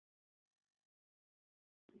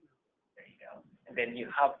and then you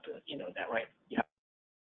have to, that right. You have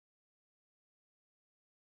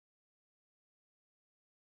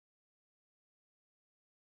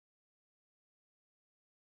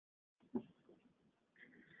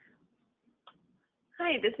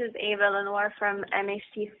Hi, this is Ava Lenoir from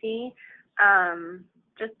MHTC.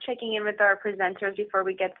 Just checking in with our presenters before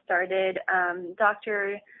we get started.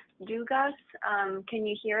 Dr. Dugas, can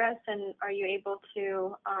you hear us, and are you able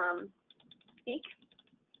to speak?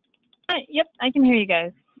 Hi, yep, I can hear you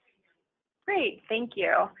guys. Great, thank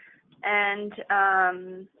you. And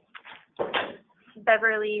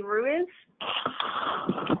Beverly Ruiz?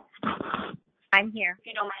 I'm here. If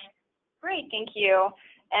you don't mind. Great, thank you.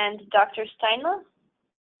 And Dr. Steinle?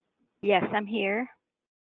 Yes, I'm here.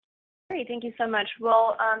 Great, thank you so much.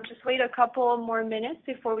 We'll just wait a couple more minutes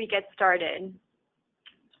before we get started.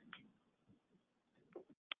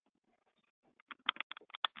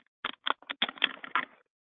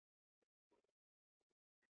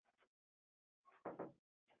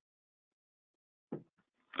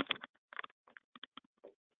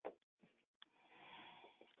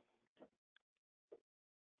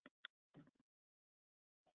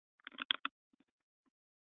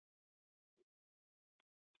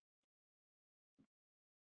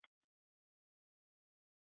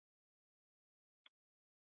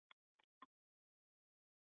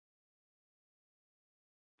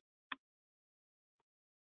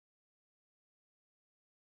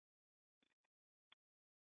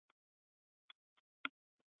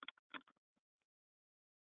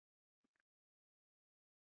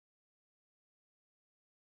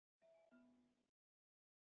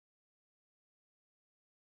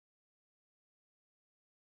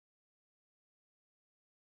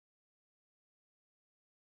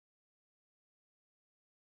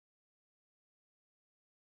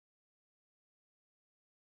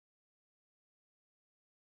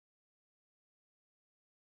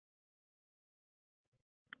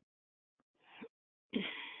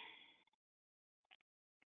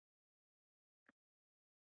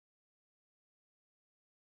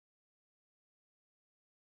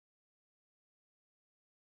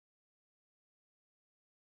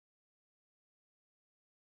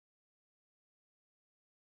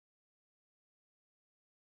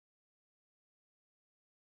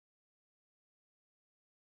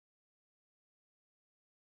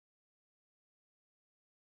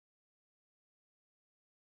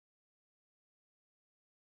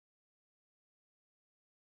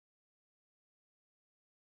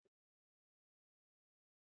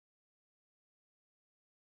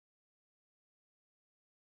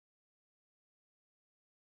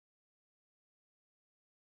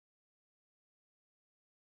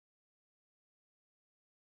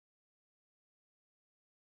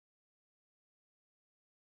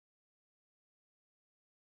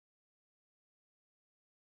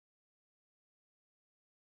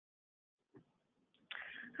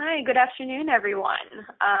 Hi, good afternoon, everyone.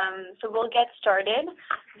 So we'll get started.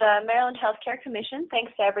 The Maryland Healthcare Commission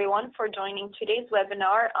thanks everyone for joining today's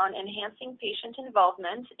webinar on enhancing patient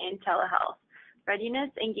involvement in telehealth, readiness,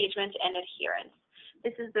 engagement, and adherence.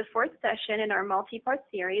 This is the fourth session in our multi-part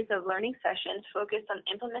series of learning sessions focused on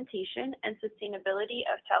implementation and sustainability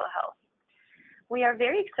of telehealth. We are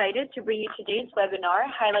very excited to bring you today's webinar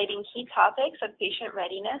highlighting key topics of patient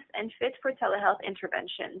readiness and fit for telehealth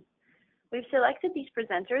interventions. We've selected these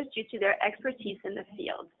presenters due to their expertise in the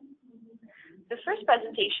field. The first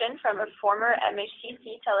presentation from a former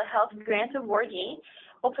MHCC Telehealth Grant awardee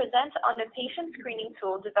will present on a patient screening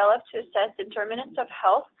tool developed to assess determinants of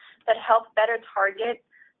health that help better target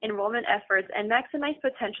enrollment efforts and maximize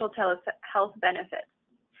potential telehealth benefits.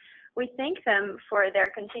 We thank them for their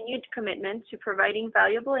continued commitment to providing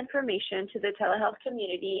valuable information to the telehealth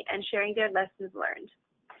community and sharing their lessons learned.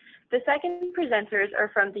 The second presenters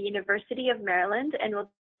are from the University of Maryland and will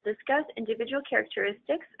discuss individual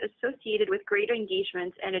characteristics associated with greater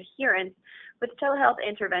engagement and adherence with telehealth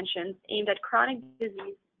interventions aimed at chronic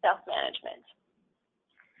disease self-management.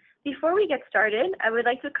 Before we get started, I would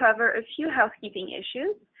like to cover a few housekeeping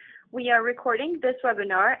issues. We are recording this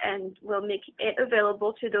webinar and will make it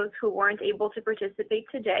available to those who weren't able to participate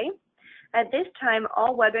today. At this time,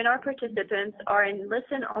 all webinar participants are in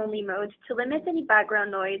listen-only mode to limit any background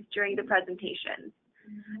noise during the presentation.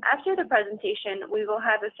 After the presentation, we will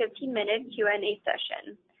have a 15-minute Q&A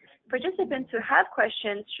session. Participants who have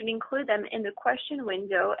questions should include them in the question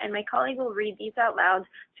window, and my colleague will read these out loud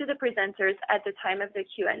to the presenters at the time of the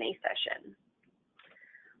Q&A session.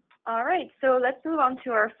 All right, so let's move on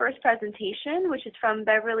to our first presentation, which is from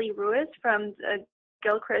Beverly Ruiz from the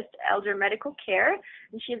Gilchrist Elder Medical Care,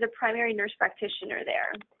 and she is a primary nurse practitioner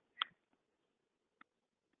there.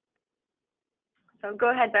 So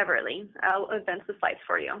go ahead, Beverly. I'll advance the slides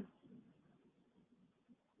for you.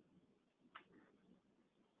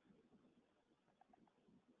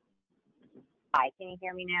 Hi, can you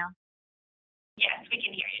hear me now? Yes, we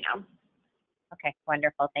can hear you now. Okay,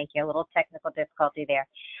 wonderful. Thank you. A little technical difficulty there.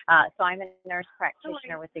 So I'm a nurse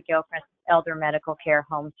practitioner with the Gilchrist Elder Medical Care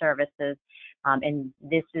Home Services, and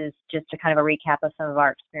this is just a kind of a recap of some of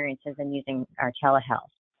our experiences in using our telehealth.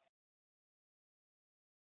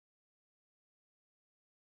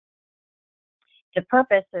 The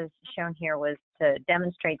purpose, as shown here, was to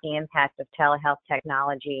demonstrate the impact of telehealth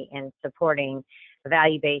technology in supporting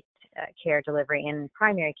value-based care delivery in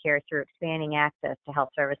primary care through expanding access to health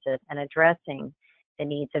services and addressing the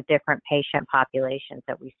needs of different patient populations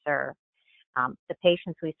that we serve. The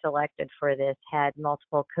patients we selected for this had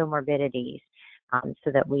multiple comorbidities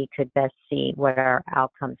so that we could best see what our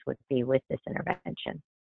outcomes would be with this intervention.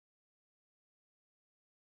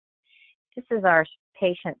 This is our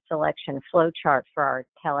patient selection flowchart for our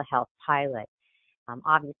telehealth pilot.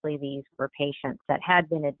 Obviously, these were patients that had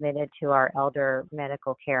been admitted to our Elder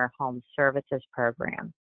Medical Care Home Services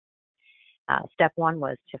program. Step one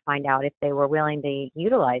was to find out if they were willing to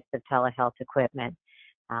utilize the telehealth equipment.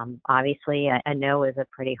 Obviously, a no is a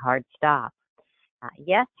pretty hard stop.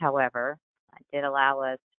 Yes, however, did allow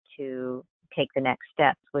us to take the next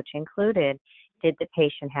steps, which included, did the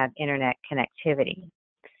patient have internet connectivity?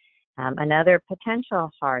 Another potential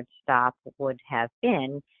hard stop would have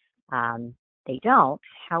been they don't.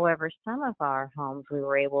 However, some of our homes, we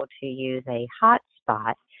were able to use a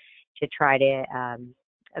hotspot to try to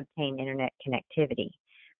obtain internet connectivity.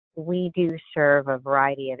 We do serve a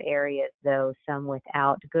variety of areas, though some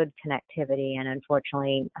without good connectivity, and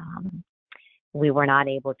unfortunately, we were not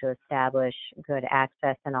able to establish good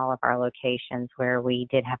access in all of our locations where we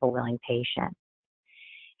did have a willing patient.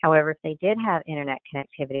 However, if they did have internet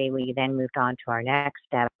connectivity, we then moved on to our next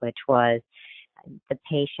step, which was the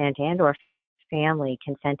patient and or family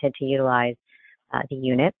consented to utilize the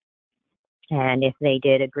unit. And if they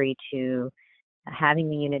did agree to having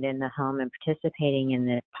the unit in the home and participating in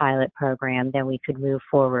the pilot program, then we could move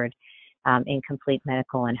forward in complete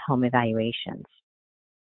medical and home evaluations.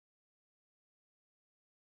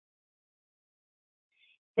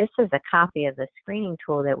 This is a copy of the screening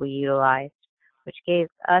tool that we utilized, which gave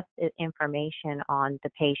us information on the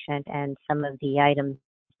patient and some of the items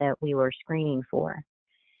that we were screening for.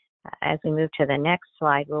 As we move to the next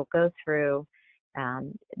slide, we'll go through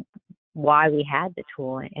why we had the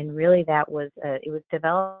tool, and really that was it was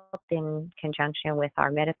developed in conjunction with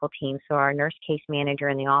our medical team, so our nurse case manager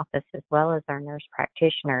in the office as well as our nurse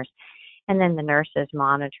practitioners, and then the nurses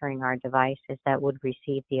monitoring our devices that would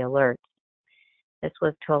receive the alerts. This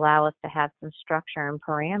was to allow us to have some structure and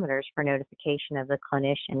parameters for notification of the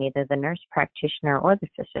clinician, either the nurse practitioner or the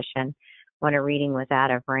physician, when a reading was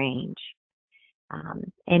out of range.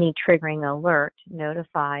 Any triggering alert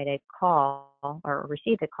notified a call or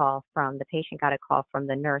received a call from the patient, got a call from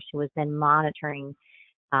the nurse who was then monitoring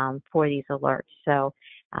for these alerts. So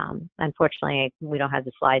unfortunately, we don't have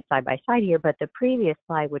the slide side by side here, but the previous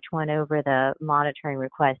slide, which went over the monitoring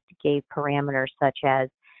request, gave parameters such as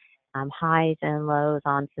highs and lows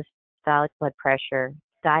on systolic blood pressure,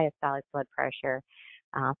 diastolic blood pressure.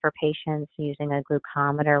 For patients using a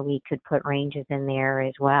glucometer, we could put ranges in there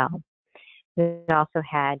as well. We also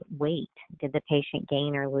had weight. Did the patient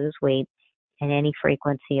gain or lose weight in any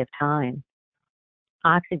frequency of time?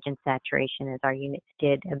 Oxygen saturation, as our units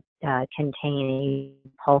did contain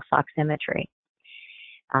a pulse oximetry.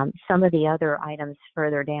 Some of the other items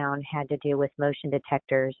further down had to do with motion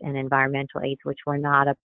detectors and environmental aids, which were not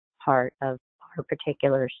a part of our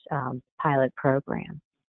particular pilot program.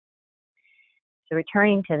 So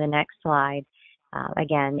returning to the next slide,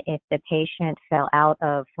 again, if the patient fell out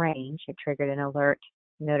of range, it triggered an alert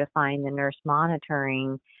notifying the nurse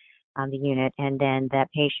monitoring the unit, and then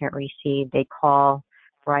that patient received a call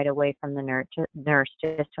right away from the nurse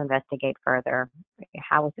just to investigate further.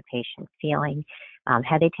 How was the patient feeling?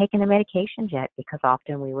 Had they taken the medications yet? Because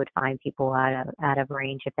often we would find people out of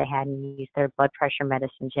range if they hadn't used their blood pressure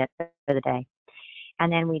medicines yet for the day.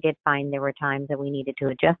 And then we did find there were times that we needed to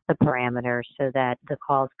adjust the parameters so that the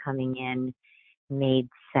calls coming in made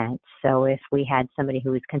sense. So if we had somebody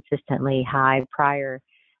who was consistently high prior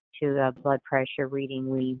to a blood pressure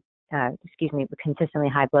reading, consistently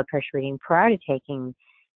high blood pressure reading prior to taking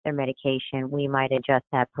their medication, we might adjust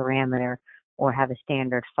that parameter or have a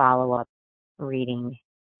standard follow-up reading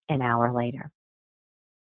an hour later.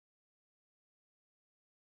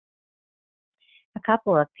 A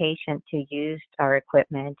couple of patients who used our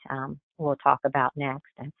equipment we'll talk about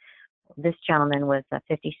next. And This gentleman was a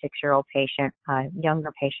 56-year-old patient, a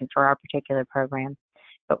younger patient for our particular program,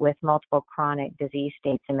 but with multiple chronic disease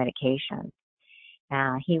states and medications.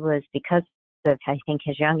 He was, because of, I think,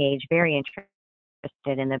 his young age, very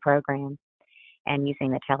interested in the program and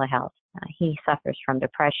using the telehealth. He suffers from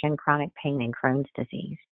depression, chronic pain, and Crohn's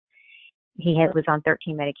disease. He was on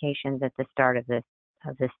 13 medications at the start of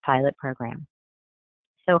this pilot program.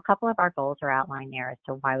 So a couple of our goals are outlined there as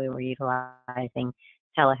to why we were utilizing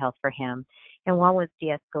telehealth for him. And one was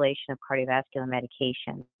de-escalation of cardiovascular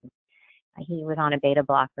medication. He was on a beta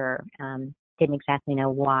blocker, didn't exactly know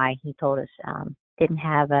why. He told us didn't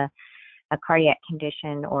have a cardiac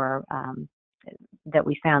condition or that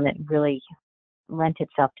we found that really lent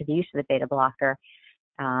itself to the use of the beta blocker.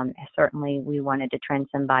 Certainly, we wanted to trend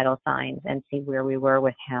some vital signs and see where we were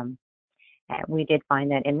with him. We did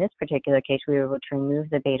find that in this particular case, we were able to remove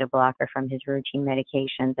the beta blocker from his routine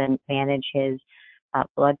medications and manage his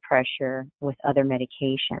blood pressure with other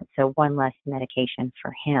medications, so one less medication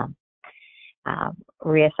for him.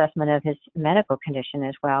 Reassessment of his medical condition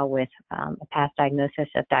as well with a past diagnosis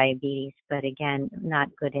of diabetes, but again, not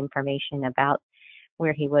good information about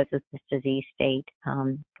where he was with this disease state.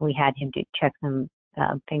 We had him to check some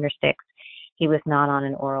finger sticks. He was not on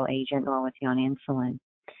an oral agent, nor was he on insulin.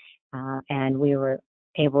 And we were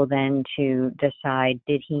able then to decide,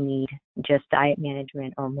 did he need just diet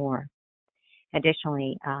management or more?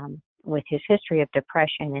 Additionally, with his history of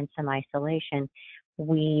depression and some isolation,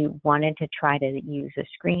 we wanted to try to use a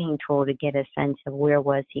screening tool to get a sense of where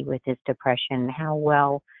was he with his depression, how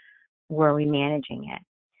well were we managing it.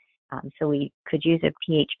 So we could use a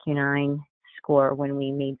PHQ-9 score when we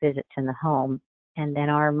made visits in the home, and then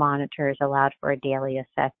our monitors allowed for a daily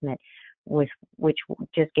assessment, which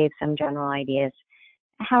just gave some general ideas.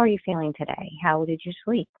 How are you feeling today? How did you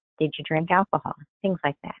sleep? Did you drink alcohol? Things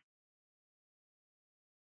like that.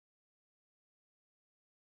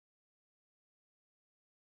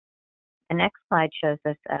 The next slide shows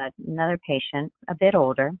us another patient, a bit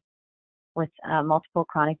older, with multiple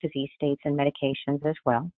chronic disease states and medications as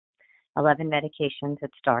well, 11 medications at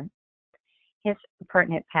start. His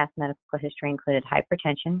pertinent past medical history included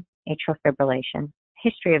hypertension, atrial fibrillation,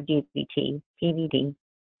 history of DVT, PVD,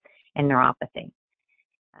 and neuropathy.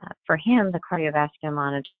 For him, the cardiovascular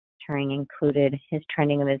monitoring included his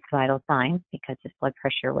trending of his vital signs because his blood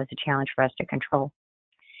pressure was a challenge for us to control,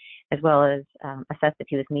 as well as assess if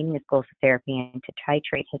he was meeting his goals of therapy and to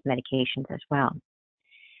titrate his medications as well.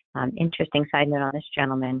 Interesting side note on this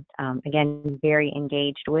gentleman, again, very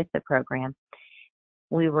engaged with the program.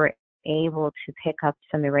 We were able to pick up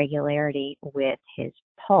some irregularity with his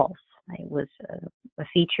pulse. It was a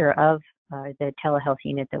feature of the telehealth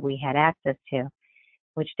unit that we had access to,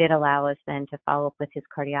 which did allow us then to follow up with his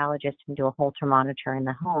cardiologist and do a Holter monitor in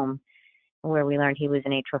the home, where we learned he was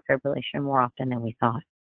in atrial fibrillation more often than we thought.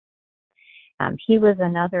 He was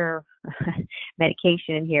another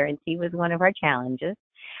medication adherence. He was one of our challenges.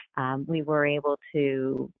 We were able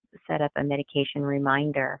to set up a medication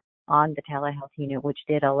reminder on the telehealth unit, which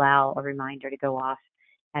did allow a reminder to go off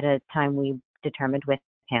at a time we determined with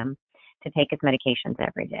him to take his medications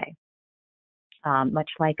every day.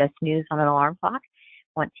 Much like a snooze on an alarm clock,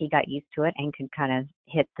 once he got used to it and could kind of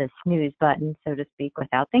hit the snooze button, so to speak,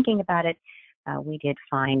 without thinking about it, we did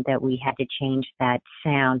find that we had to change that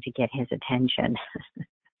sound to get his attention.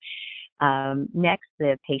 Next,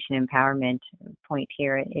 the patient empowerment point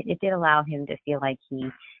here, it did allow him to feel like he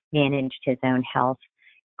managed his own health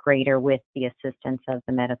greater with the assistance of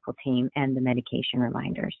the medical team and the medication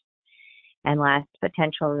reminders. And last,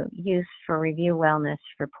 potential use for review wellness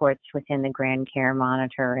reports within the Grand Care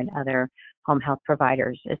Monitor and other home health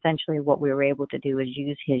providers. Essentially, what we were able to do is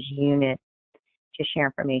use his unit to share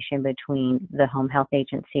information between the home health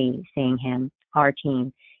agency seeing him, our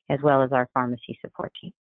team, as well as our pharmacy support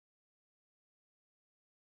team.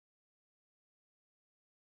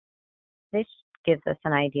 This gives us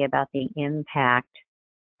an idea about the impact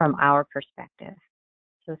from our perspective.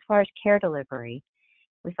 So as far as care delivery,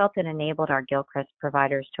 we felt it enabled our Gilchrist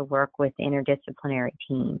providers to work with the interdisciplinary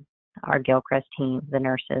team, our Gilchrist team, the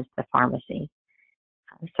nurses, the pharmacy,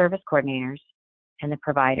 the service coordinators, and the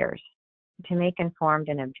providers to make informed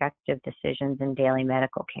and objective decisions in daily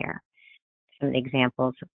medical care. Some of the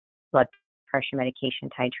examples of blood pressure medication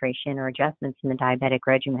titration or adjustments in the diabetic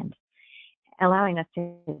regimens, allowing us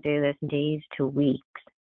to do this days to weeks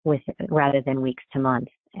rather than weeks to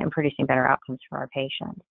months, and producing better outcomes for our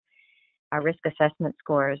patients. Our risk assessment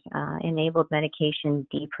scores enabled medication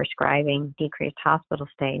deprescribing, decreased hospital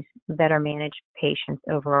stays, better managed patients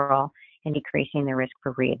overall, and decreasing the risk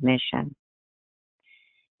for readmission.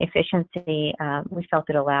 Efficiency, we felt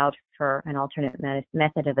it allowed for an alternate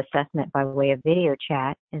method of assessment by way of video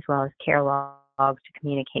chat, as well as care logs to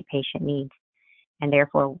communicate patient needs, and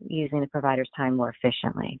therefore using the provider's time more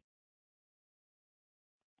efficiently.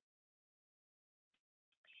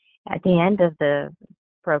 At the end of the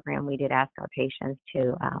program, we did ask our patients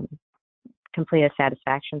to complete a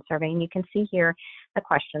satisfaction survey, and you can see here the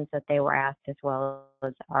questions that they were asked, as well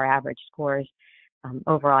as our average scores.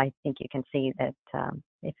 Overall, I think you can see that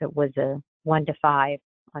if it was a 1 to 5,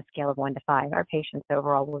 a scale of 1 to 5, our patients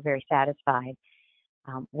overall were very satisfied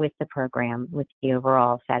with the program, with the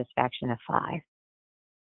overall satisfaction of 5.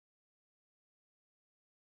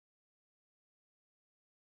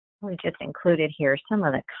 We just included here some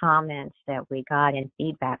of the comments that we got and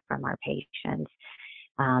feedback from our patients.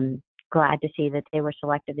 Glad to see that they were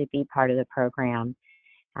selected to be part of the program.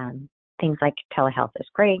 Things like telehealth is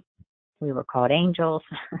great. We were called angels.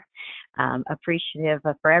 Appreciative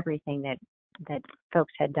for everything that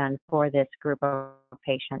folks had done for this group of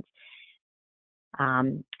patients.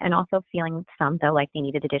 And also feeling some, though, like they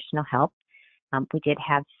needed additional help. We did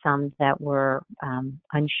have some that were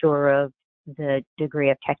unsure of the degree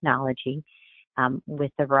of technology.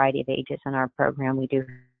 With the variety of ages in our program, we do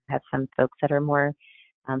have some folks that are more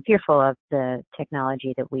fearful of the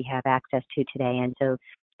technology that we have access to today. And so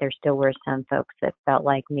there still were some folks that felt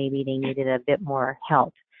like maybe they needed a bit more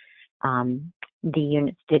help. The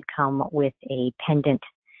units did come with a pendant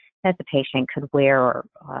that the patient could wear or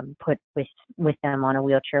put with them on a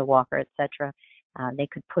wheelchair walker, etc. They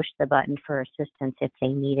could push the button for assistance if they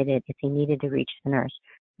needed it, if they needed to reach the nurse,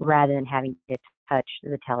 rather than having to touch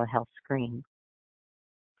the telehealth screen.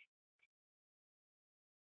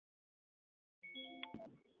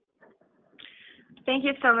 Thank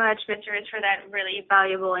you so much, Ms. Rich, for that really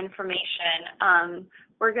valuable information.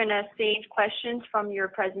 We're going to save questions from your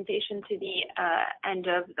presentation to the end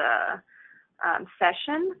of the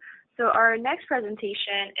session. So our next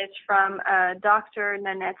presentation is from Dr.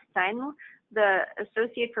 Nanette Steinle, the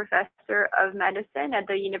Associate Professor of Medicine at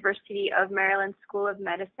the University of Maryland School of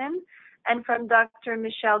Medicine, and from Dr.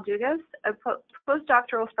 Michelle Dugos, a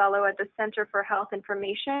postdoctoral fellow at the Center for Health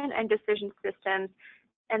Information and Decision Systems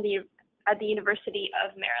at the University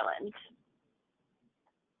of Maryland.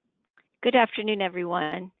 Good afternoon,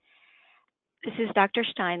 everyone. This is Dr.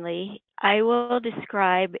 Steinle. I will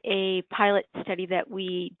describe a pilot study that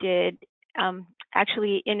we did.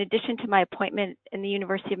 Actually, in addition to my appointment in the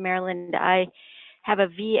University of Maryland, I have a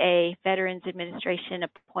VA, Veterans Administration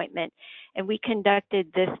appointment, and we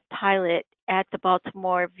conducted this pilot at the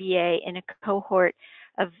Baltimore VA in a cohort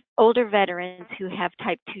of older veterans who have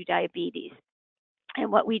type 2 diabetes.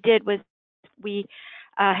 And what we did was we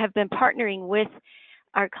have been partnering with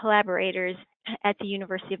our collaborators at the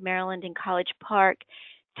University of Maryland in College Park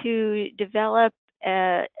to develop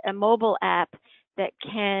a mobile app that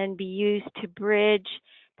can be used to bridge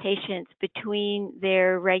patients between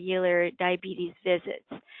their regular diabetes visits.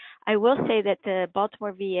 I will say that the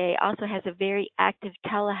Baltimore VA also has a very active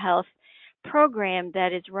telehealth program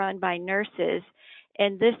that is run by nurses,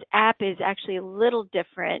 and this app is actually a little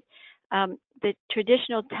different. The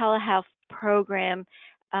traditional telehealth program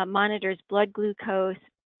monitors blood glucose,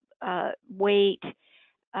 weight,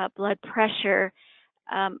 blood pressure.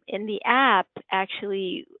 And the app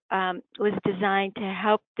actually was designed to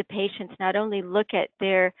help the patients not only look at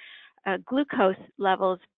their glucose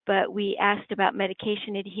levels, but we asked about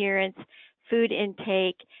medication adherence, food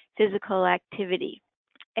intake, physical activity.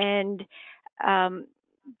 And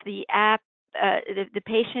the app, the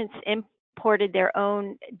patients imported their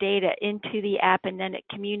own data into the app, and then it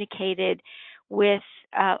communicated with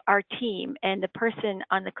our team. And the person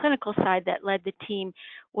on the clinical side that led the team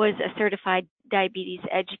was a certified diabetes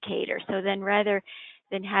educator. So then rather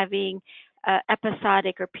than having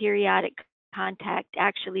episodic or periodic contact,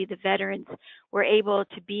 actually the veterans were able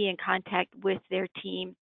to be in contact with their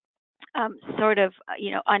team sort of,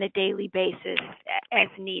 on a daily basis as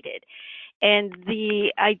needed. And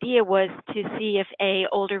the idea was to see if A,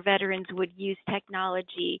 older veterans would use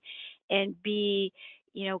technology, and B,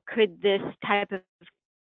 could this type of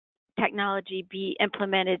technology be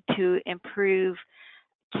implemented to improve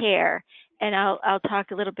care? And I'll talk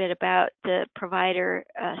a little bit about the provider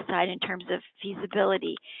side in terms of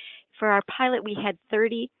feasibility. For our pilot, we had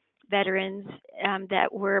 30 veterans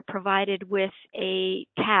that were provided with a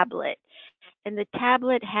tablet. And the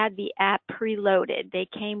tablet had the app preloaded. They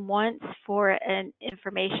came once for an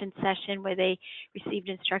information session where they received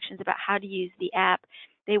instructions about how to use the app.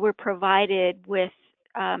 They were provided with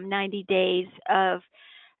 90 days of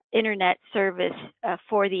internet service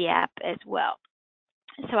for the app as well.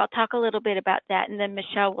 So I'll talk a little bit about that, and then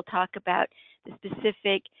Michelle will talk about the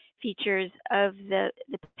specific features of the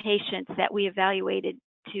patients that we evaluated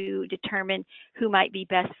to determine who might be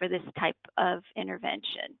best for this type of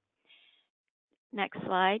intervention. Next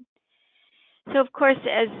slide. So of course,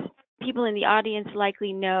 as people in the audience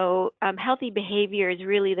likely know, healthy behavior is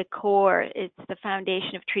really the core. It's the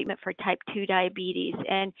foundation of treatment for type 2 diabetes.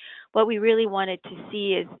 And what we really wanted to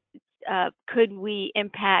see is, could we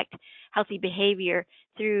impact healthy behavior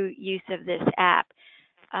through use of this app?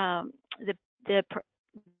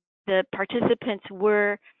 The participants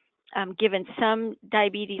were given some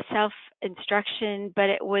diabetes self-instruction, but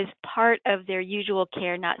it was part of their usual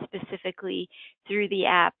care, not specifically through the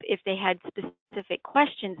app. If they had specific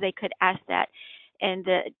questions, they could ask that, and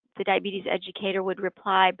the diabetes educator would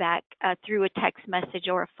reply back through a text message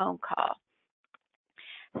or a phone call.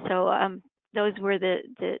 So those were the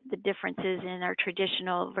differences in our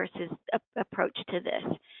traditional versus approach to this.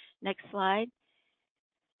 Next slide.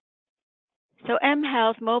 So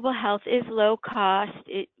mHealth, mobile health, is low cost.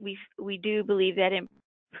 We do believe that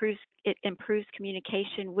it improves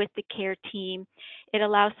communication with the care team. It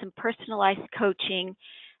allows some personalized coaching.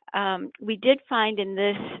 We did find in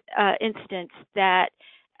this instance that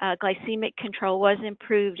glycemic control was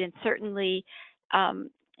improved, and certainly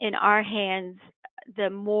in our hands,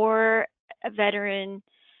 the more a veteran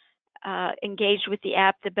engaged with the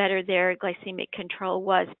app, the better their glycemic control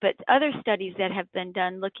was. But other studies that have been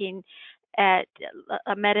done looking at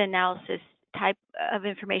a meta-analysis type of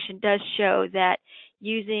information does show that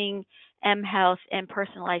using mHealth and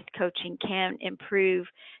personalized coaching can improve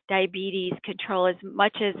diabetes control as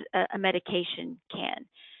much as a medication can,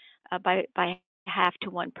 by 0.5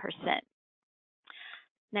 to 1%.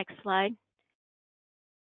 Next slide.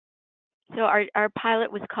 So our pilot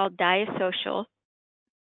was called DiaSocial.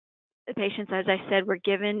 The patients, as I said, were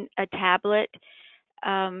given a tablet.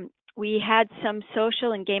 We had some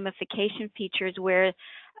social and gamification features where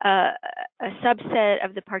a subset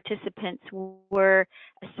of the participants were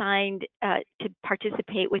assigned to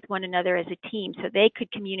participate with one another as a team, so they could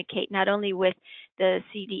communicate not only with the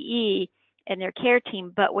CDE and their care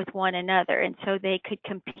team, but with one another. And so they could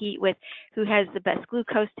compete with who has the best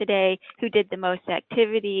glucose today, who did the most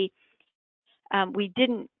activity. We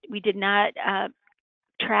did not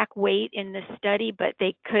track weight in the study, but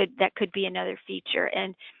that could be another feature.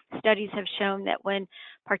 And studies have shown that when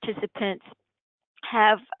participants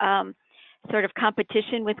have sort of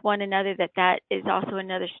competition with one another, that is also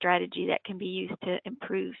another strategy that can be used to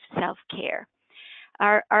improve self-care.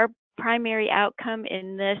 Our primary outcome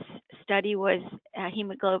in this study was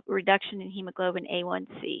reduction in hemoglobin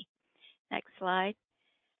A1C. Next slide.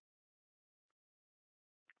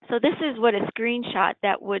 So this is what a screenshot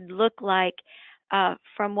that would look like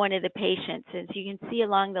from one of the patients. As you can see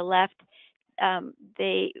along the left,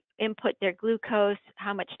 they input their glucose,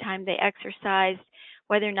 how much time they exercised,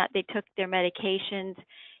 whether or not they took their medications,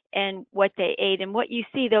 and what they ate. And what you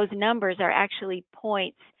see, those numbers are actually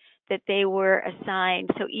points that they were assigned.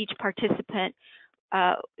 So each participant,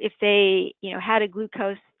 if they had a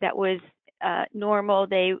glucose that was normal,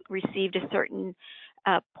 they received a certain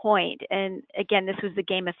point. And again, this was the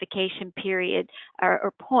gamification period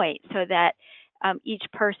or point, so that each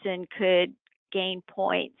person could gain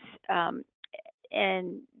points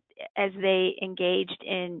and as they engaged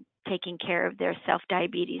in taking care of their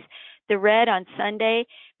self-diabetes. The red on Sunday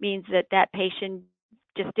means that patient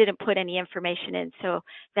just didn't put any information in, so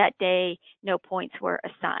that day no points were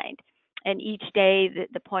assigned. And each day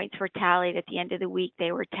the points were tallied. At the end of the week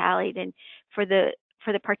they were tallied. And for the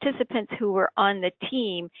participants who were on the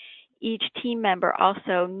team, each team member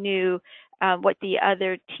also knew what the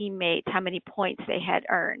other teammates, how many points they had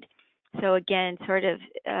earned. So again, sort of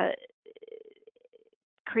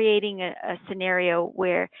creating a scenario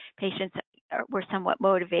where patients were somewhat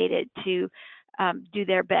motivated to do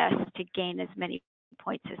their best to gain as many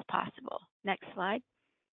points as possible. Next slide.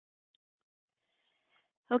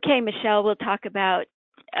 Okay, Michelle, we'll talk about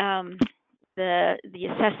the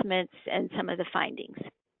assessments and some of the findings.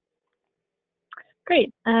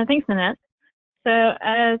 Great. Thanks, Nanette. So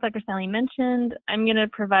as Dr. Stanley mentioned, I'm going to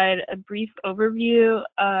provide a brief overview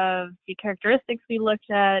of the characteristics we looked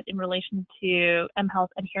at in relation to mHealth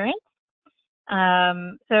adherence.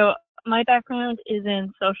 So my background is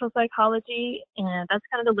in social psychology, and that's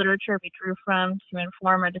kind of the literature we drew from to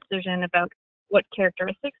inform our decision about what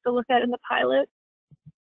characteristics to look at in the pilot.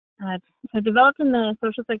 So developed in the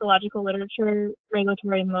social psychological literature,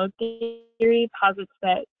 regulatory mode theory posits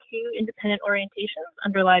that two independent orientations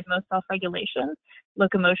underlie most self-regulation: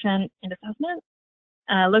 locomotion and assessment.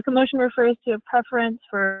 Locomotion refers to a preference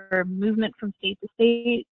for movement from state to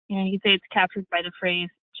state, and you could say it's captured by the phrase,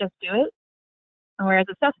 just do it. Whereas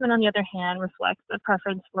assessment, on the other hand, reflects a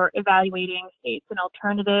preference for evaluating states and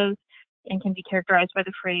alternatives and can be characterized by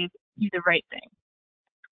the phrase, do the right thing.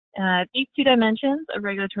 These two dimensions of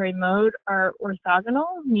regulatory mode are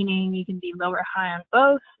orthogonal, meaning you can be low or high on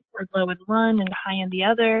both, or low in one and high in the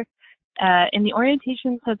other. And the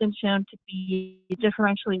orientations have been shown to be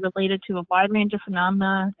differentially related to a wide range of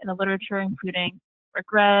phenomena in the literature, including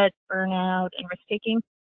regret, burnout, and risk-taking.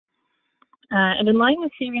 And in line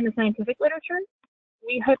with theory in the scientific literature,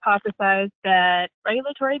 we hypothesized that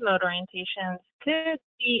regulatory mode orientations could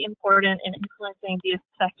be important in influencing the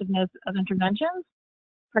effectiveness of interventions,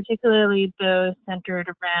 particularly those centered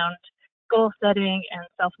around goal setting and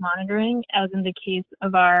self-monitoring, as in the case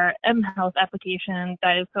of our mHealth application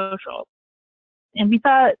that is social. And we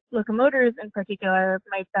thought locomotors in particular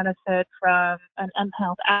might benefit from an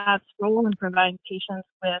mHealth app's role in providing patients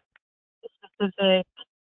with specific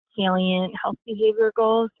salient health behavior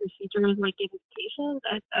goals through features like gamification,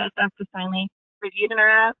 as Dr. Steinle reviewed in our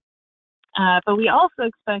app. But we also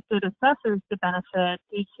expected assessors to benefit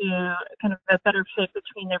due to kind of a better fit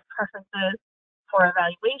between their preferences for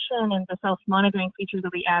evaluation and the self-monitoring features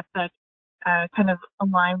of the app that kind of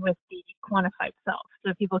align with the quantified self,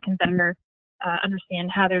 so people can better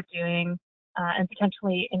understand how they're doing and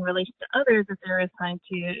potentially in relation to others if they're assigned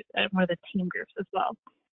to one of the team groups as well.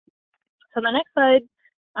 So on the next slide,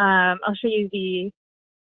 I'll show you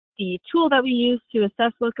the tool that we use to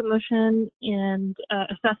assess locomotion and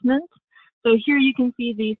assessment. So here you can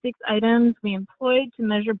see the 6 items we employed to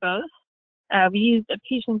measure both. We used a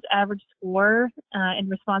patient's average score in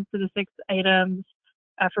response to the 6 items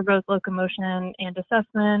for both locomotion and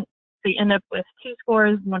assessment. So you end up with 2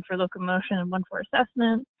 scores, one for locomotion and one for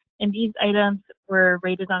assessment. And these items were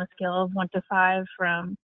rated on a scale of 1 to 5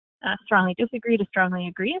 from strongly disagree to strongly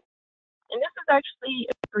agree. And this is actually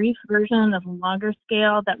a brief version of a longer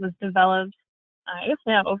scale that was developed, I guess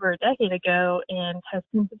now over a decade ago, and has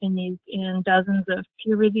since been used in dozens of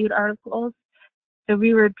peer-reviewed articles. So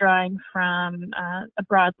we were drawing from a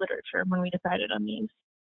broad literature when we decided on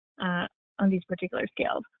these particular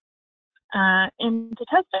scales. And to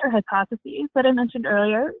test our hypotheses that I mentioned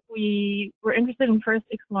earlier, we were interested in first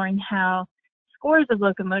exploring how scores of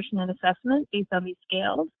locomotion and assessment based on these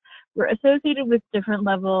scales were associated with different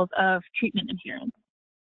levels of treatment adherence.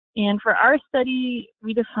 And for our study,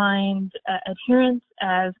 we defined adherence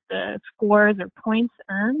as the scores or points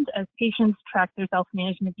earned as patients track their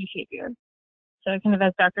self-management behavior. So kind of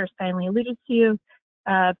as Dr. Steinle alluded to,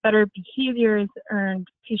 better behaviors earned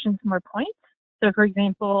patients more points. So for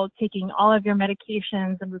example, taking all of your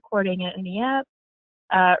medications and recording it in the app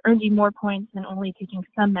earned you more points than only taking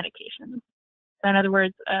some medications. So in other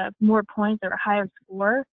words, more points or a higher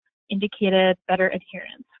score indicated better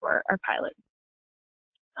adherence for our pilot.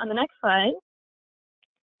 On the next slide,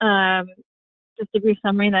 just a brief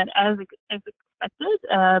summary that as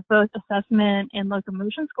expected, both assessment and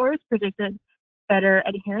locomotion scores predicted better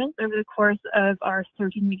adherence over the course of our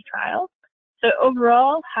 13-week trial. So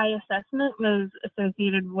overall, high assessment was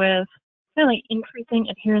associated with really increasing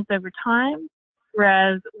adherence over time,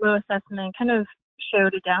 whereas low assessment kind of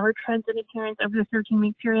showed a downward trend in adherence over the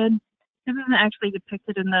 13-week period. This isn't actually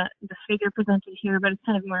depicted in the figure presented here, but it's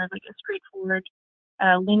kind of more of like a straightforward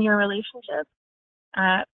linear relationship.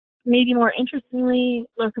 Maybe more interestingly,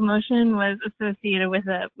 locomotion was associated with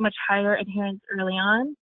a much higher adherence early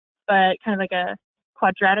on, but kind of like a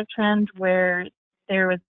quadratic trend where there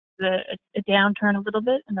was a downturn a little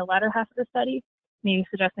bit in the latter half of the study, maybe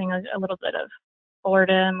suggesting a little bit of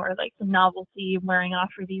boredom or like some novelty wearing off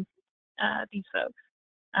for these folks.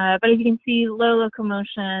 But as you can see, low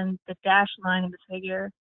locomotion, the dashed line in the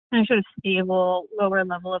figure, kind of showed a stable, lower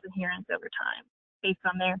level of adherence over time based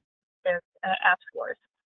on their app scores.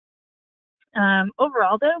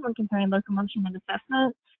 Overall, though, when comparing locomotion and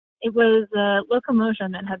assessment, it was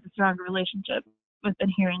locomotion that had the stronger relationship with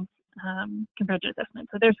adherence compared to assessment.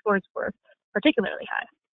 So their scores were particularly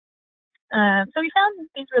high. So we found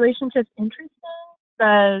these relationships interesting,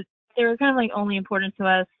 but they were kind of like only important to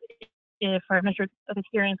us if our measure of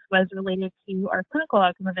adherence was related to our clinical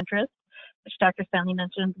outcome of interest, which Dr. Steinle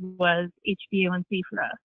mentioned was HbA1c for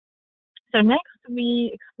us. So next,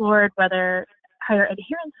 we explored whether higher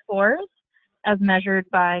adherence scores, as measured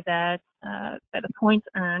by the points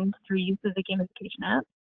earned through use of the gamification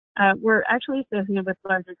app, were actually associated with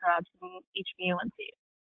larger drops in HbA1c.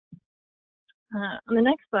 On the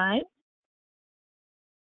next slide,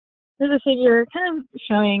 there's a figure kind of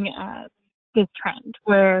showing this trend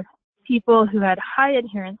where people who had high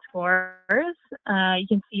adherence scores, you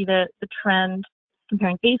can see the trend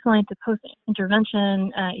comparing baseline to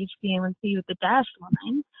post-intervention HbA1c with the dashed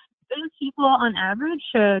line. those people on average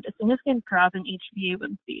showed a significant drop in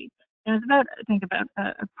HbA1c. And it was about, I think, about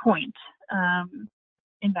a point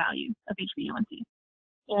in value of HbA1c.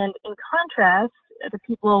 And in contrast, the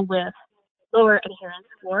people with lower adherence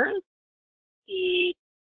scores, the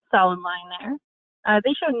solid line there,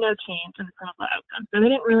 they showed no change in the clinical outcome. So they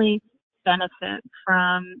didn't really benefit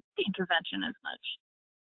from the intervention as much.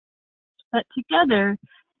 But together,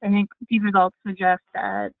 I think these results suggest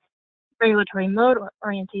that regulatory mode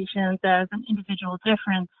orientations as an individual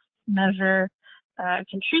difference measure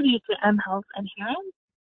contribute to mHealth adherence.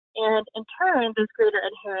 And in turn, this greater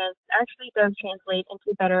adherence actually does translate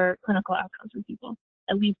into better clinical outcomes for people,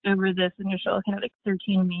 at least over this initial kind of like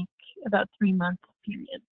 13-week, about 3-month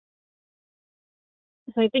period.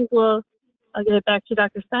 So I think I'll get it back to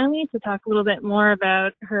Dr. Steinle to talk a little bit more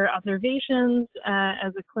about her observations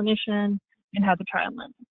as a clinician and how the trial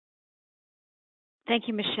went. Thank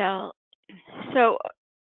you, Michelle. So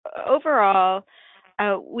overall,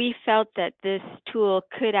 we felt that this tool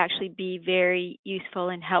could actually be very useful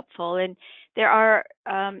and helpful. And there are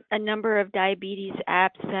a number of diabetes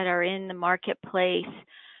apps that are in the marketplace.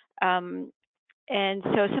 And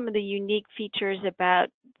so some of the unique features about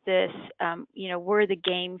this, were the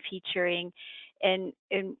game featuring. And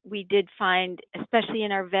we did find, especially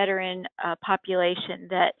in our veteran population,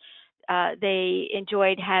 that they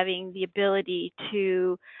enjoyed having the ability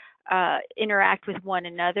to interact with one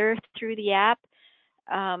another through the app.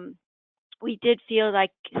 We did feel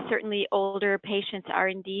like certainly older patients are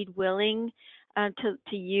indeed willing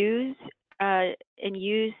to use and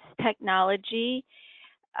use technology.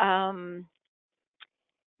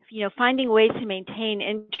 Finding ways to maintain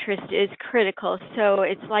interest is critical. So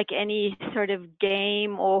it's like any sort of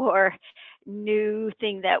game or new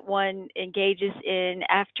thing that one engages in.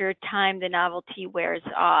 After time, the novelty wears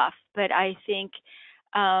off. But I think,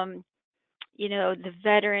 the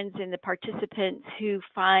veterans and the participants who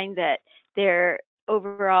find that their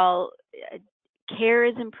overall care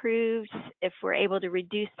is improved, if we're able to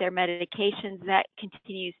reduce their medications, that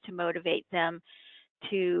continues to motivate them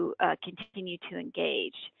to continue to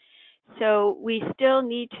engage. So we still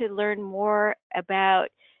need to learn more about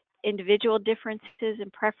individual differences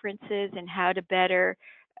and preferences and how to better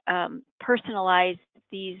personalize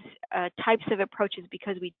these types of approaches,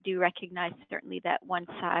 because we do recognize certainly that one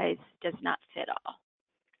size does not fit all.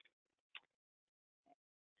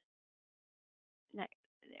 Next,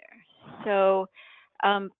 there. So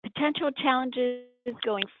potential challenges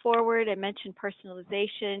going forward, I mentioned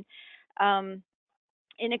personalization.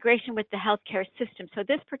 Integration with the healthcare system. So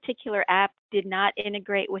this particular app did not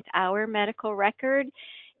integrate with our medical record,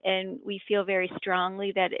 and we feel very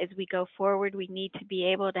strongly that as we go forward, we need to be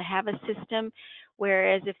able to have a system,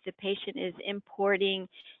 whereas if the patient is importing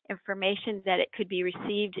information, that it could be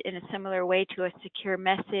received in a similar way to a secure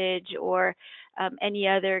message or any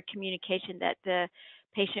other communication that the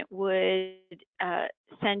patient would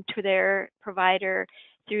send to their provider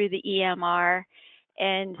through the EMR.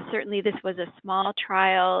 And certainly this was a small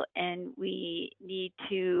trial, and we need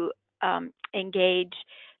to engage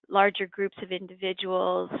larger groups of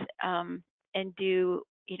individuals and do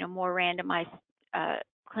more randomized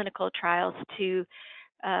clinical trials to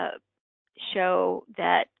show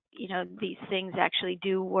that these things actually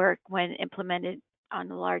do work when implemented on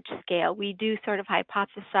a large scale. We do sort of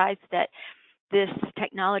hypothesize that this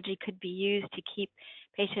technology could be used to keep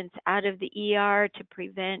patients out of the ER, to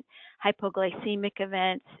prevent hypoglycemic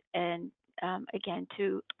events, and again,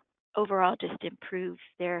 to overall just improve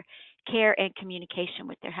their care and communication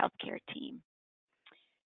with their healthcare team.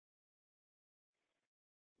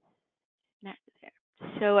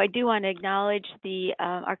 So I do want to acknowledge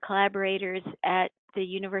our collaborators at the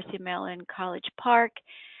University of Maryland College Park.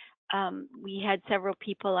 We had several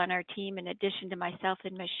people on our team, in addition to myself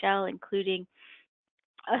and Michelle, including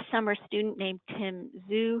a summer student named Tim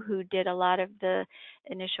Zhu, who did a lot of the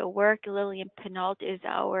initial work. Lillian Pinault is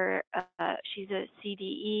she's a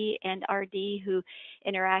CDE and RD who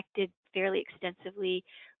interacted fairly extensively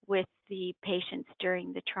with the patients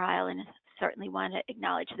during the trial, and certainly want to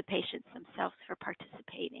acknowledge the patients themselves for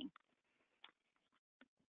participating.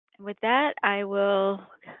 And with that, I will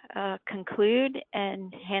conclude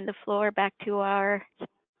and hand the floor back to our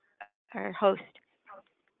host.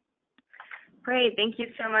 Great, thank you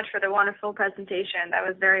so much for the wonderful presentation. That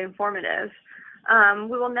was very informative.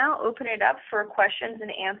 We will now open it up for questions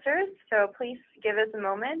and answers. So please give us a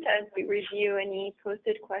moment as we review any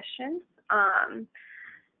posted questions.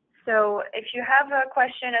 So if you have a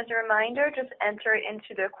question, as a reminder, just enter it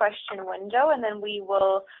into the question window, and then we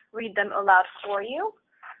will read them aloud for you.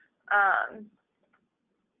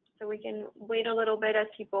 So we can wait a little bit as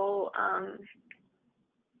people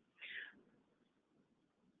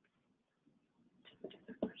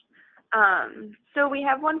So we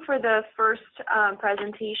have one for the first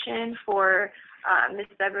presentation for Ms.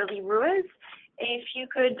 Beverly Ruiz. If you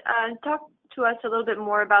could talk to us a little bit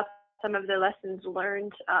more about some of the lessons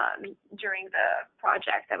learned during the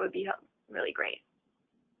project, that would be really great.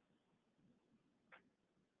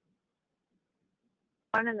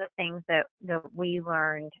 One of the things that we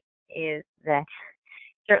learned is that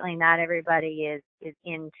certainly not everybody is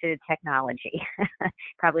into technology.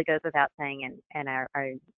 Probably goes without saying, and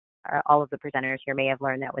all of the presenters here may have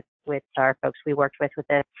learned that with our folks we worked with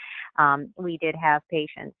this. We did have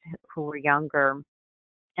patients who were younger,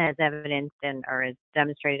 as evidenced or as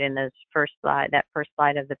demonstrated in that first slide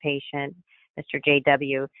of the patient, Mr.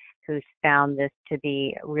 JW, who found this to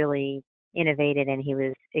be really innovative, and he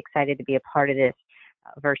was excited to be a part of this,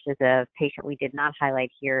 versus a patient we did not highlight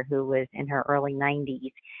here who was in her early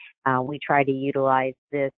 90s. We tried to utilize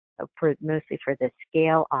this mostly for the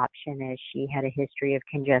scale option, as she had a history of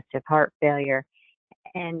congestive heart failure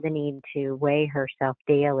and the need to weigh herself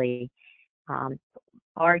daily.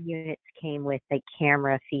 Our units came with a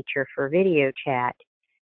camera feature for video chat,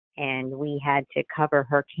 and we had to cover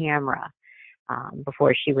her camera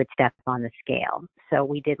before she would step on the scale. So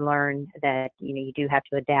we did learn that you do have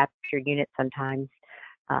to adapt your unit sometimes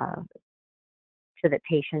so that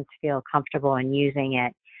patients feel comfortable in using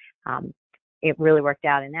it. It really worked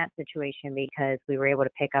out in that situation because we were able to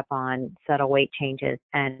pick up on subtle weight changes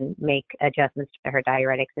and make adjustments to her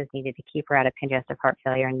diuretics as needed to keep her out of congestive heart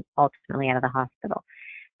failure and ultimately out of the hospital.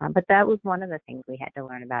 But that was one of the things we had to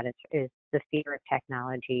learn about is the fear of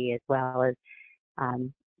technology, as well as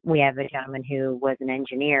we have a gentleman who was an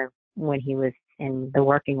engineer when he was in the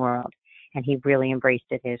working world, and he really embraced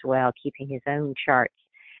it as well, keeping his own charts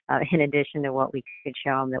in addition to what we could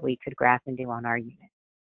show him that we could graph and do on our unit.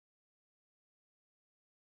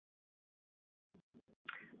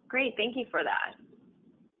 Great, thank you for that.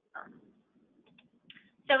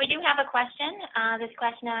 So we do have a question. This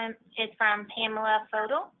question is from Pamela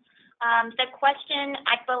Fodel. The question,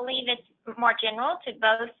 I believe it's more general to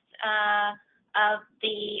both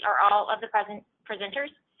all of the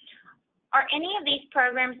presenters. Are any of these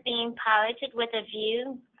programs being piloted with a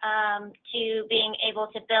view to being able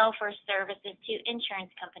to bill for services to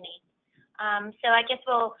insurance companies? So I guess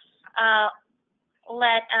we'll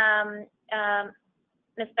let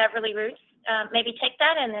Ms. Beverly Ruiz maybe take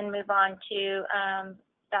that and then move on to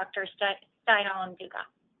Dr. Steinle and Duga.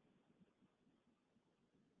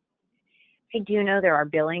 I do know there are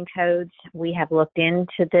billing codes. We have looked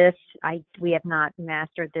into this. We have not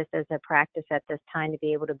mastered this as a practice at this time to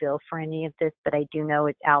be able to bill for any of this, but I do know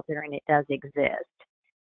it's out there and it does exist.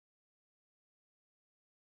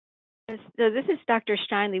 So this is Dr.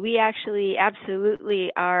 Steinle. We actually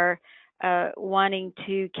absolutely are wanting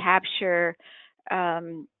to capture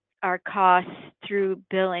our costs through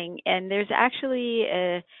billing, and there's actually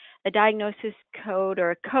a diagnosis code,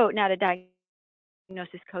 or a code, not a diagnosis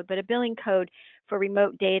code, but a billing code for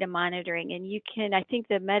remote data monitoring. And you can, I think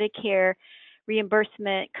the Medicare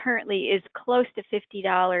reimbursement currently is close to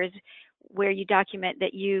 $50, where you document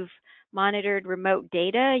that you've monitored remote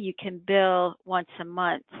data. You can bill once a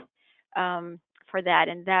month for that.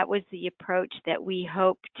 And that was the approach that we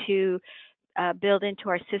hope to build into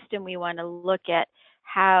our system. We want to look at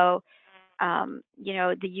how,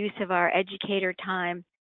 the use of our educator time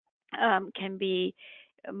can be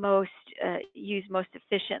used most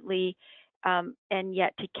efficiently, and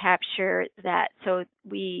yet to capture that. So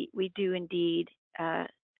we do indeed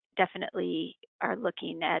definitely are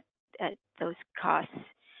looking at those costs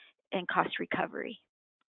and cost recovery.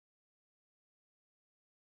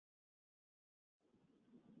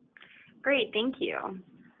 Great, thank you.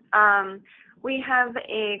 We have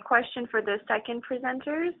a question for the second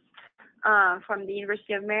presenters from the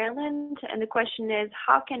University of Maryland, and the question is,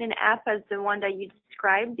 how can an app as the one that you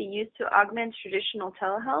described be used to augment traditional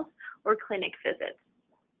telehealth or clinic visits?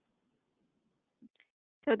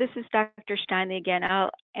 So this is Dr. Steinle again.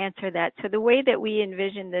 I'll answer that. So the way that we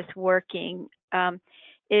envision this working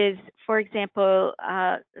is, for example,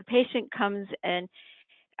 the patient comes and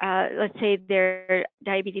let's say their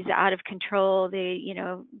diabetes is out of control. They,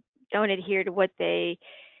 don't adhere to what they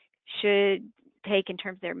should take in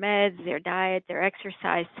terms of their meds, their diet, their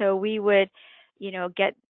exercise. So we would,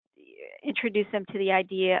 introduce them to the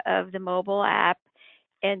idea of the mobile app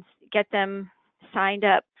and get them signed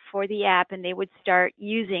up for the app, and they would start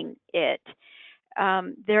using it.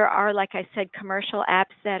 There are, like I said, commercial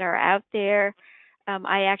apps that are out there.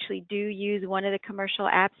 I actually do use one of the commercial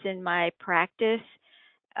apps in my practice.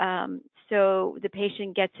 So the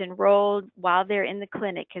patient gets enrolled while they're in the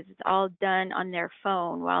clinic, because it's all done on their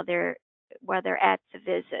phone while they're at the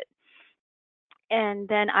visit. and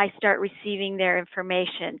then I start receiving their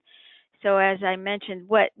information. So as I mentioned,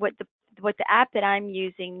 what the app that I'm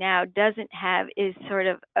using now doesn't have is sort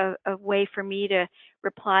of a way for me to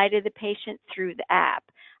reply to the patient through the app.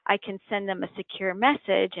 I can send them a secure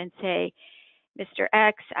message and say, Mr.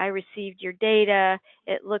 X, I received your data.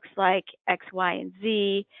 It looks like X, Y, and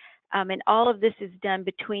Z. And all of this is done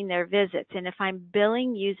between their visits. And if I'm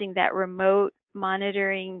billing using that remote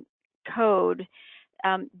monitoring code,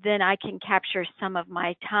 then I can capture some of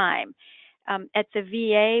my time. At the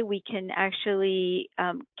VA, we can actually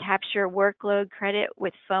capture workload credit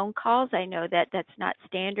with phone calls. I know that that's not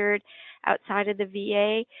standard outside of the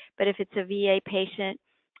VA, but if it's a VA patient,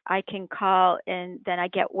 I can call and then I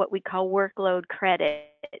get what we call workload credit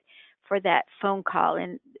for that phone call,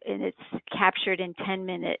 and it's captured in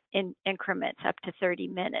 10-minute increments up to 30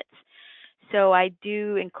 minutes. So I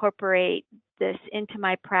do incorporate this into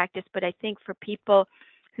my practice, but I think for people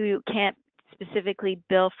who can't specifically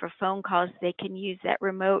bill for phone calls, they can use that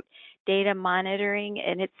remote data monitoring,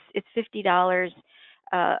 and it's $50.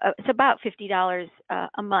 It's about $50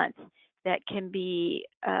 a month that can be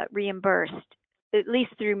reimbursed, at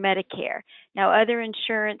least through Medicare. Now, other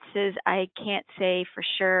insurances, I can't say for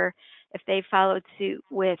sure if they followed suit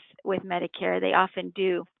with Medicare. They often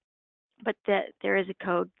do, but there is a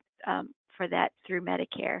code for that through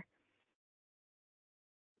Medicare.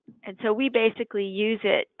 And so we basically use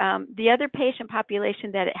it. The other patient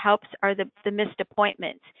population that it helps are the missed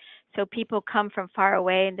appointments. So people come from far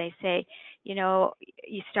away and they say, you know,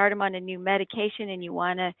 you start them on a new medication and you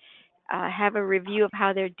want to have a review of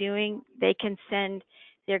how they're doing. They can send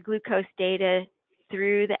their glucose data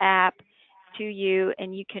through the app to you,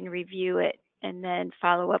 and you can review it and then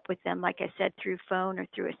follow up with them, like I said, through phone or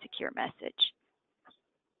through a secure message.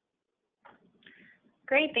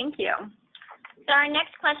 Great, thank you. So our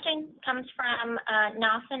next question comes from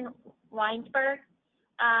Nelson Weinsberg.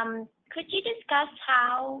 Could you discuss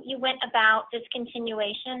how you went about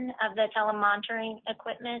discontinuation of the telemonitoring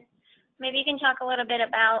equipment? Maybe you can talk a little bit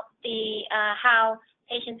about the how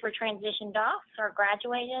patients were transitioned off or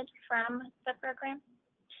graduated from the program.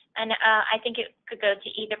 And I think it could go to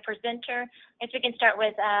either presenter. If we can start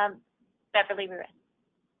with Beverly Ruiz.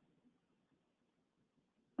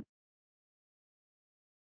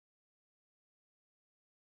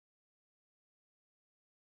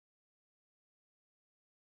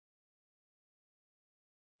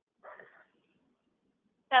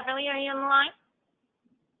 Beverly, are you on the line?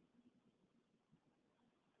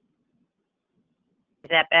 Is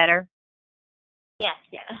that better? Yes,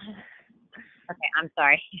 yes. Okay, I'm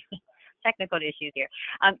sorry. Technical issues here.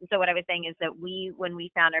 So what I was saying is that when we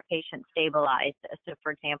found our patient stabilized, so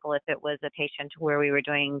for example, if it was a patient where we were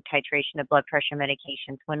doing titration of blood pressure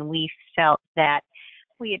medications, when we felt that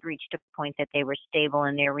we had reached a point that they were stable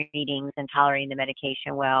in their readings and tolerating the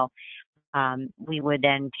medication well, we would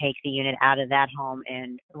then take the unit out of that home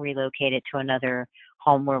and relocate it to another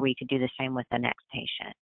home where we could do the same with the next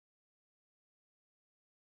patient.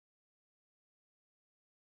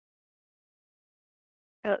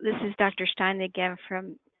 This is Dr. Stein again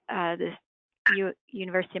from the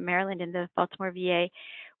University of Maryland in the Baltimore VA.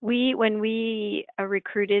 When we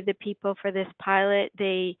recruited the people for this pilot,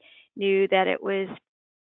 they knew that it was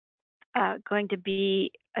going to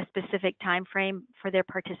be a specific time frame for their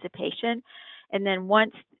participation. And then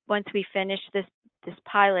once we finished this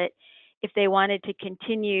pilot, if they wanted to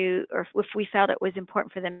continue, or if we felt it was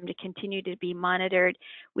important for them to continue to be monitored,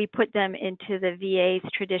 we put them into the VA's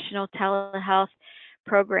traditional telehealth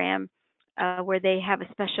program where they have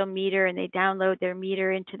a special meter and they download their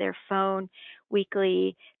meter into their phone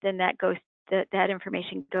weekly. Then that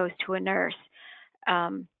information goes to a nurse.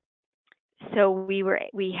 So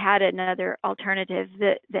we had another alternative.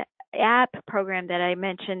 The app program that I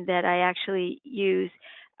mentioned that I actually use,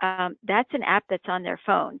 that's an app that's on their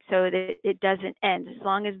phone, so that it doesn't end. As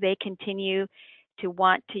long as they continue to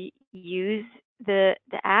want to use the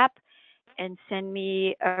app and send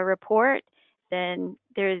me a report, then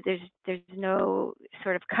there's no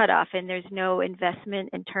sort of cutoff, and there's no investment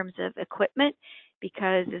in terms of equipment,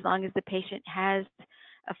 because as long as the patient has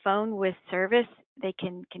a phone with service, they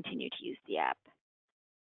can continue to use the app,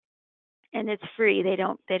 and it's free. They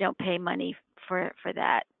don't pay money for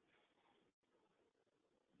that.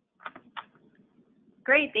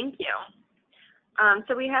 Great, thank you.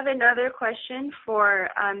 So we have another question for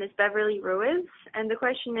Ms. Beverly Ruiz, and the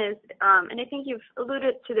question is, and I think you've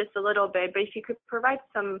alluded to this a little bit, but if you could provide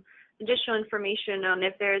some additional information on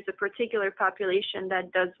if there is a particular population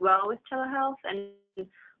that does well with telehealth, and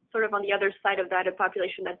sort of on the other side of that, a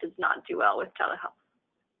population that does not do well with telehealth.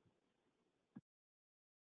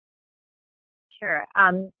 Sure.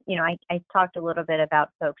 You know, I talked a little bit about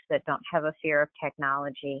folks that don't have a fear of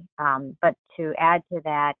technology, but to add to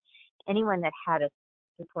that, anyone that had a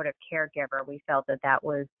supportive caregiver, we felt that that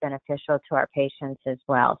was beneficial to our patients as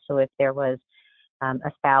well. So if there was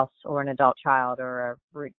a spouse or an adult child or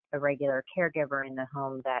a regular caregiver in the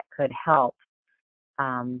home that could help,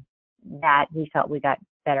 that we felt we got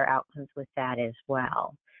better outcomes with that as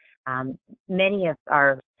well. Many of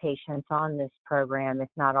our patients on this program, if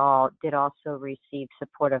not all, did also receive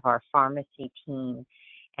support of our pharmacy team.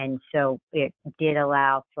 And so it did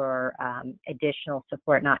allow for additional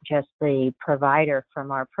support, not just the provider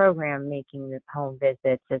from our program making the home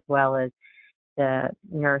visits, as well as the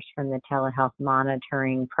nurse from the telehealth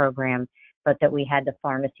monitoring program, but that we had the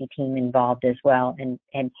pharmacy team involved as well. And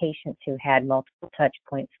patients who had multiple touch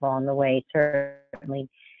points along the way certainly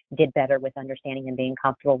did better with understanding and being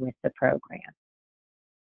comfortable with the program.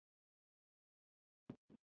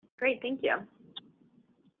 Great, thank you.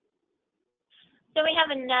 So we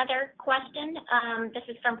have another question. This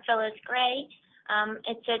is from Phyllis Gray.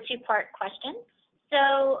 It's a two-part question.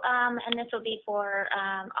 So, and this will be for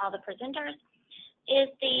all the presenters. Is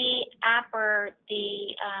the app or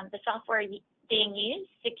the software being used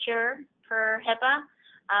secure per HIPAA?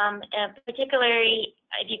 Particularly,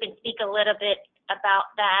 if you can speak a little bit about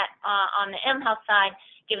that on the mHealth side,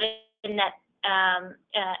 given that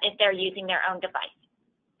if they're using their own device.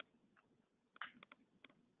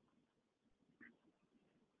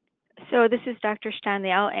 So this is Dr.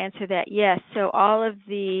 Steinley. I'll answer that. Yes. So all of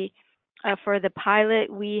the, for the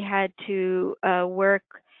pilot, we had to work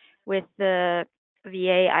with the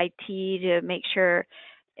VA IT to make sure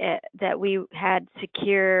that we had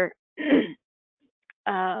secure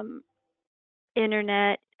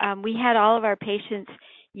internet. We had all of our patients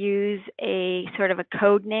use a sort of a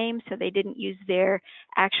code name, so they didn't use their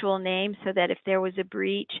actual name, so that if there was a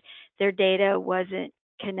breach, their data wasn't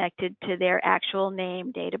connected to their actual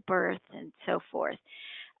name, date of birth, and so forth.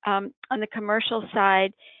 On the commercial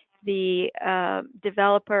side, the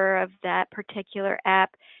developer of that particular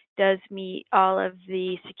app does meet all of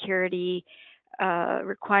the security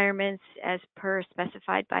requirements as per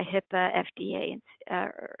specified by HIPAA, FDA,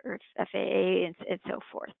 or FAA, and so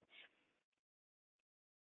forth.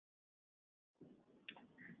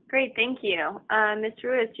 Great, thank you. Ms.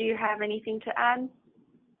 Ruiz, do you have anything to add?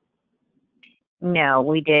 No,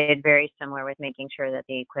 we did very similar with making sure that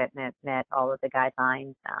the equipment met all of the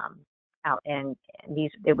guidelines out, and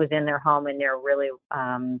it was in their home, and they're really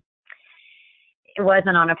it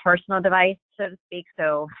wasn't on a personal device, so to speak.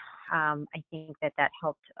 So I think that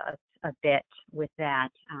helped us a bit with that.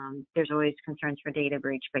 There's always concerns for data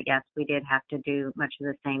breach, but yes, we did have to do much of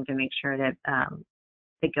the same to make sure that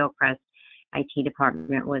the Gilchrist IT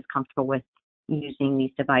department was comfortable with using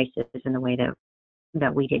these devices in the way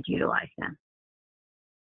that we did utilize them.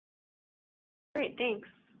 Great, thanks.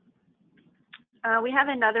 We have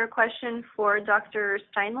another question for Dr.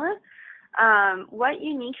 Steinle. What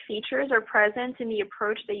unique features are present in the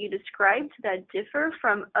approach that you described that differ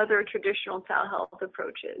from other traditional telehealth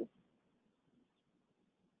approaches?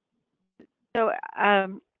 So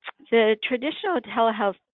the traditional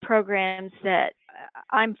telehealth programs that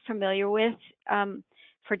I'm familiar with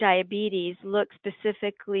for diabetes look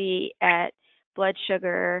specifically at blood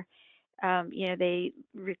sugar. They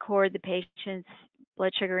record the patient's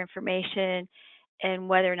blood sugar information and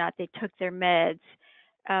whether or not they took their meds.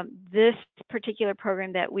 This particular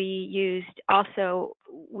program that we used also,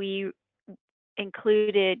 we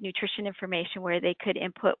included nutrition information where they could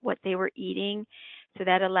input what they were eating. So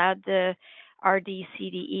that allowed the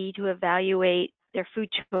RD-CDE to evaluate their food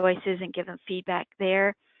choices and give them feedback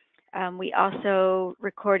there. We also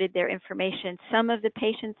recorded their information. Some of the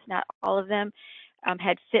patients, not all of them,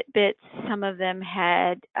 had Fitbits. Some of them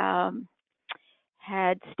had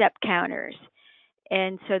step counters.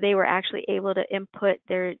 And so they were actually able to input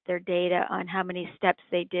their data on how many steps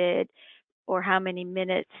they did or how many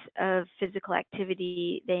minutes of physical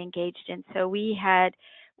activity they engaged in. So we had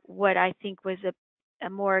what I think was a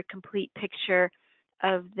more complete picture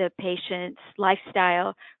of the patient's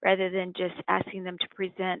lifestyle rather than just asking them to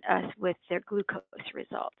present us with their glucose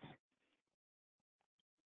results.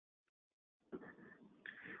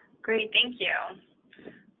 Great, thank you.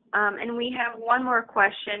 And we have one more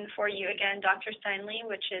question for you again, Dr. Steinle,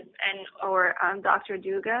 or Dr.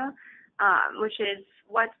 Duga, which is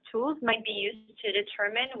what tools might be used to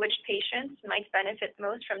determine which patients might benefit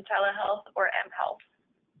most from telehealth or mHealth?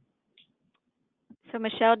 So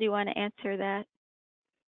Michelle, do you want to answer that?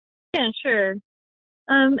 Yeah, sure.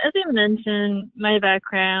 As I mentioned, my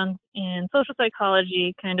background in social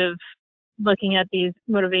psychology, kind of looking at these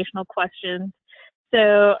motivational questions.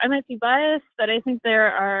 So I might be biased, but I think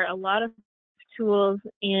there are a lot of tools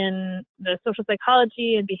in the social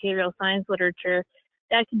psychology and behavioral science literature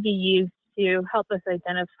that can be used to help us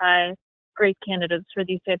identify great candidates for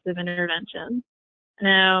these types of interventions.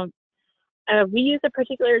 Now, we use a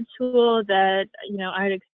particular tool that I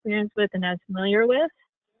had experience with and I was familiar with,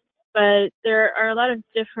 but there are a lot of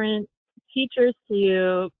different features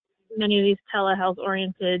to many of these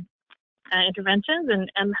telehealth-oriented interventions, and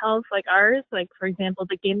mHealth like ours, like for example,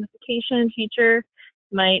 the gamification feature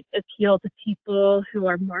might appeal to people who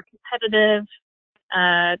are more competitive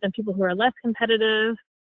than people who are less competitive.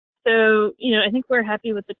 So, I think we're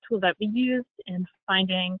happy with the tool that we used and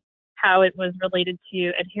finding how it was related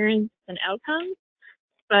to adherence and outcomes.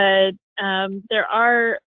 But there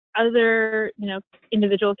are other,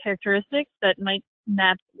 individual characteristics that might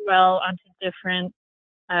map well onto different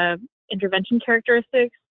intervention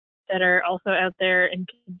characteristics that are also out there and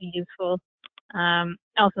can be useful.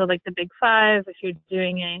 Also, like the Big Five, if you're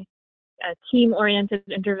doing a team-oriented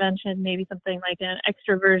intervention, maybe something like an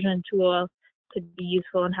extroversion tool could be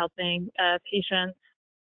useful in helping patients.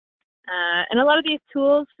 And a lot of these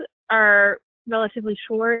tools are relatively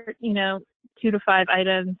short, 2 to 5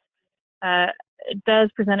 items. It does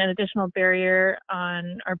present an additional barrier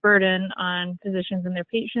on or burden on physicians and their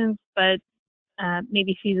patients, but may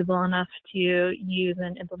be feasible enough to use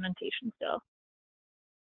in implementation still.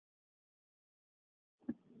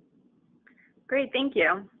 Great, thank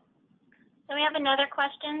you. So we have another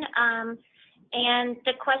question, and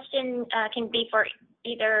the question can be for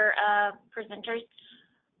either presenters.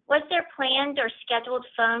 Was there planned or scheduled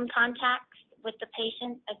phone contacts with the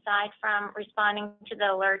patient aside from responding to the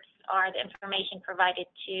alerts or the information provided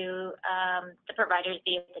to the providers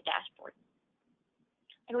via the dashboard?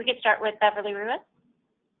 And we could start with Beverly Ruiz.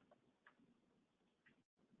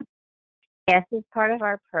 Yes, as part of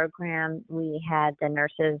our program, we had the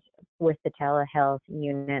nurses with the telehealth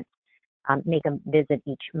units make a visit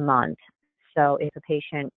each month. So if a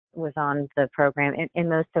patient was on the program, in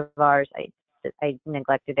most of ours, I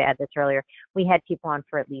neglected to add this earlier, we had people on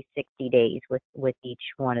for at least 60 days with each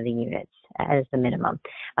one of the units as the minimum.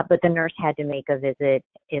 But the nurse had to make a visit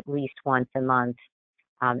at least once a month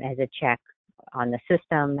as a check on the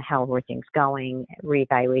system, how were things going,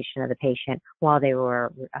 reevaluation of the patient while they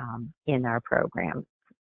were in our program.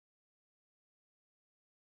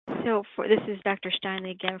 So this is Dr.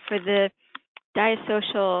 Steinle again. For the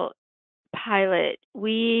diasocial pilot,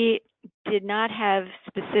 we did not have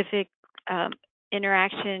specific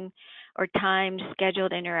interaction or time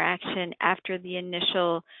scheduled interaction after the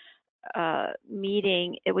initial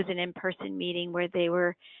meeting. It was an in-person meeting where they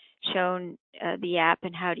were shown the app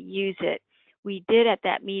and how to use it. We did at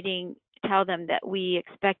that meeting tell them that we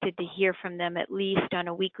expected to hear from them at least on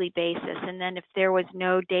a weekly basis. And then if there was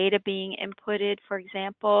no data being inputted, for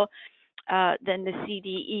example, then the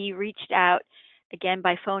CDE reached out, again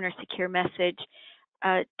by phone or secure message,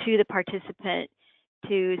 to the participant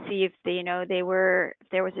to see if they, if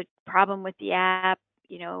there was a problem with the app,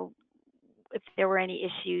 if there were any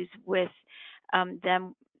issues with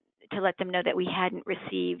them, to let them know that we hadn't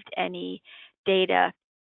received any data,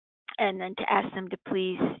 and then to ask them to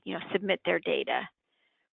please, submit their data.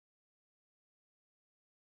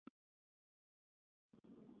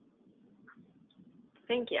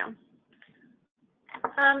 Thank you.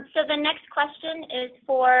 So the next question is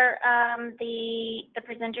for the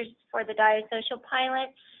presenters for the diasocial pilot.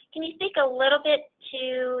 Can you speak a little bit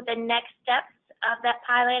to the next steps of that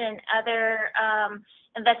pilot and other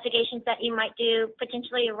investigations that you might do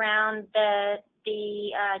potentially around the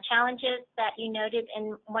challenges that you noted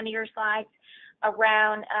in one of your slides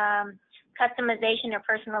around customization or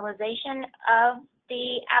personalization of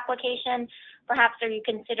the application? Perhaps are you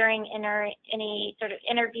considering any sort of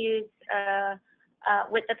interviews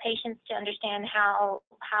with the patients to understand how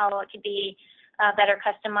it could be better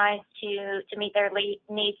customized to meet their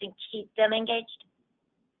needs and keep them engaged?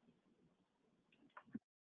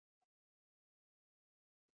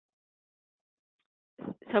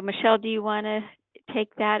 So Michelle, do you want to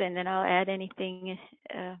take that, and then I'll add anything?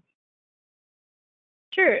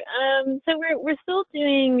 Sure. So we're still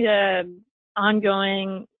doing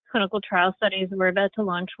ongoing clinical trial studies. We're about to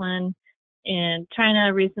launch one in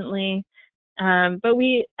China recently. But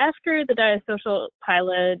after the diasocial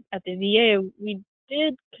pilot at the VA, we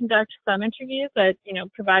did conduct some interviews that,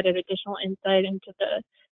 provided additional insight into the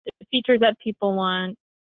features that people want,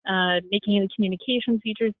 making the communication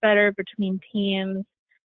features better between teams.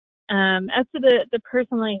 As to the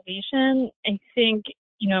personalization, I think,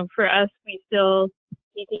 for us, we still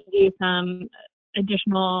need to do some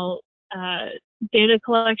additional data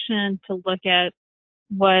collection to look at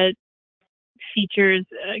what features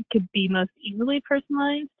could be most easily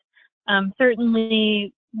personalized.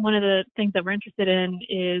 Certainly, one of the things that we're interested in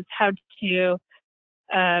is how to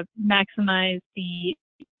maximize the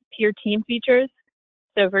peer team features.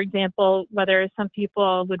 So, for example, whether some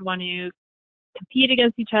people would want to compete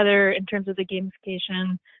against each other in terms of the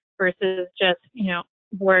gamification versus just,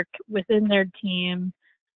 work within their team.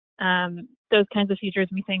 Those kinds of features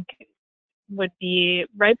we think would be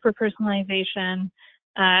ripe for personalization,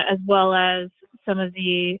 as well as some of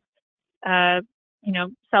the,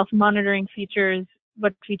 self-monitoring features,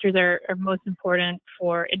 what features are most important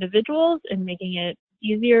for individuals and making it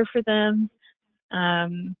easier for them.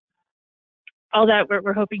 All that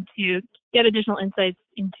we're hoping to get additional insights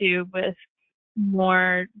into with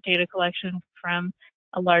more data collection from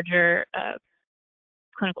a larger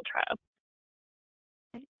clinical trial.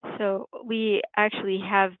 So we actually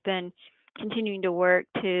have been continuing to work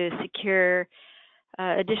to secure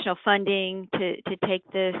additional funding to take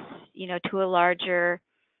this, to a larger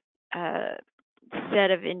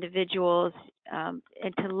set of individuals,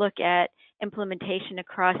 and to look at implementation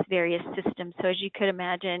across various systems. So as you could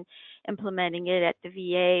imagine, implementing it at the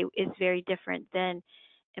VA is very different than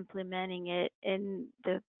implementing it in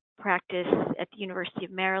the practice at the University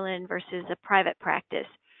of Maryland versus a private practice.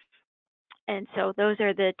 And so those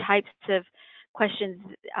are the types of questions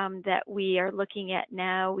that we are looking at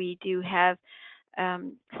now. We do have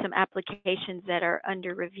some applications that are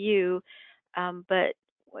under review, but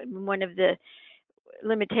one of the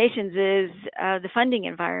limitations is the funding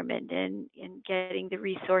environment and getting the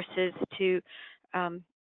resources to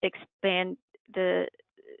expand the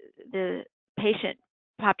patient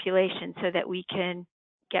population so that we can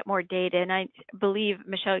get more data. And I believe,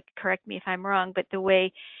 Michelle, correct me if I'm wrong, but the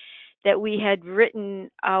way that we had written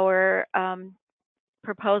our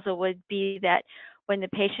proposal would be that when the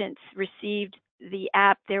patients received the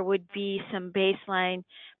app, there would be some baseline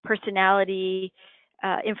personality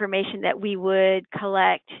information that we would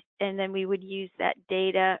collect, and then we would use that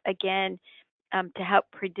data again to help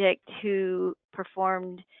predict who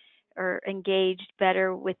performed or engaged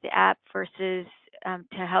better with the app versus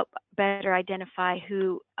to help better identify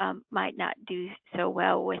who might not do so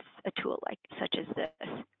well with a tool such as this.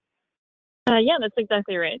 Yeah, that's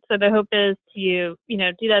exactly right. So the hope is to,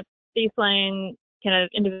 do that baseline kind of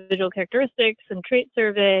individual characteristics and trait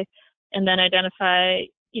survey, and then identify,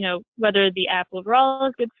 whether the app overall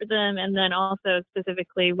is good for them, and then also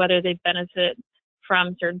specifically whether they benefit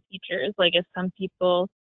from certain features, like if some people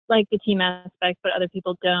like the team aspect, but other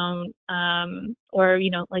people don't, or,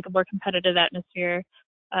 like a more competitive atmosphere.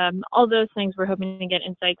 All those things we're hoping to get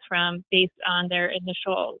insights from based on their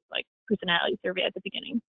initial, personality survey at the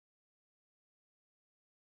beginning.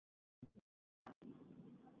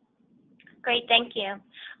 Great, thank you.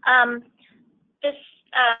 This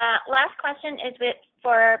last question is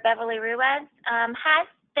for Beverly Ruiz. Has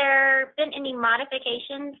there been any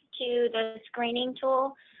modifications to the screening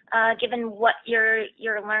tool, given what you're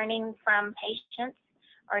learning from patients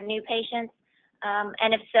or new patients?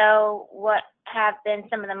 And if so, what have been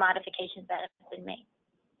some of the modifications that have been made?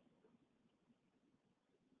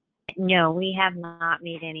 No, we have not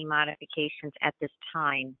made any modifications at this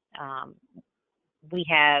time. We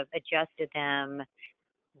have adjusted them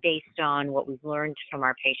based on what we've learned from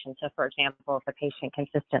our patients. So, for example, if a patient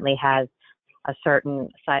consistently has a certain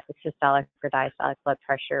systolic or diastolic blood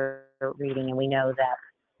pressure reading, and we know that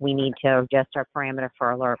we need to adjust our parameter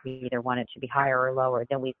for alert, we either want it to be higher or lower,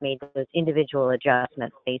 then we've made those individual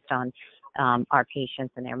adjustments based on our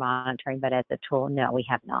patients and their monitoring. But as a tool, no, we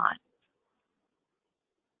have not.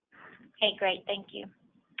 Okay, great. Thank you.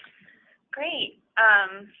 Great.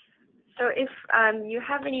 So if you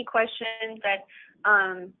have any questions that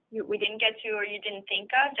we didn't get to or you didn't think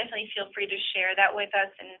of, definitely feel free to share that with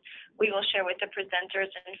us, and we will share with the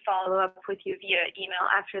presenters and follow up with you via email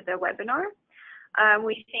after the webinar.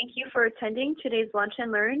 We thank you for attending today's Lunch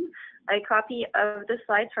and Learn. A copy of the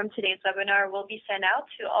slides from today's webinar will be sent out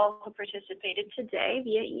to all who participated today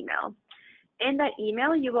via email. In that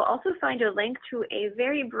email, you will also find a link to a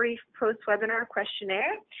very brief post-webinar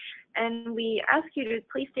questionnaire. And we ask you to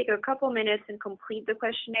please take a couple minutes and complete the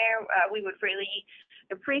questionnaire. We would really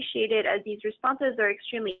appreciate it, as these responses are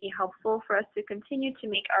extremely helpful for us to continue to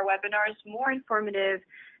make our webinars more informative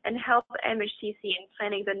and help MHCC in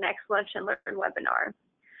planning the next Lunch and Learn webinar.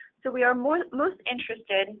 So we are most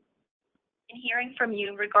interested in hearing from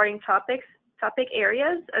you regarding topic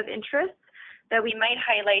areas of interest that we might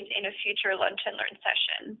highlight in a future Lunch and Learn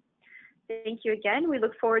session. Thank you again. We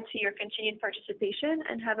look forward to your continued participation,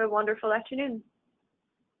 and have a wonderful afternoon.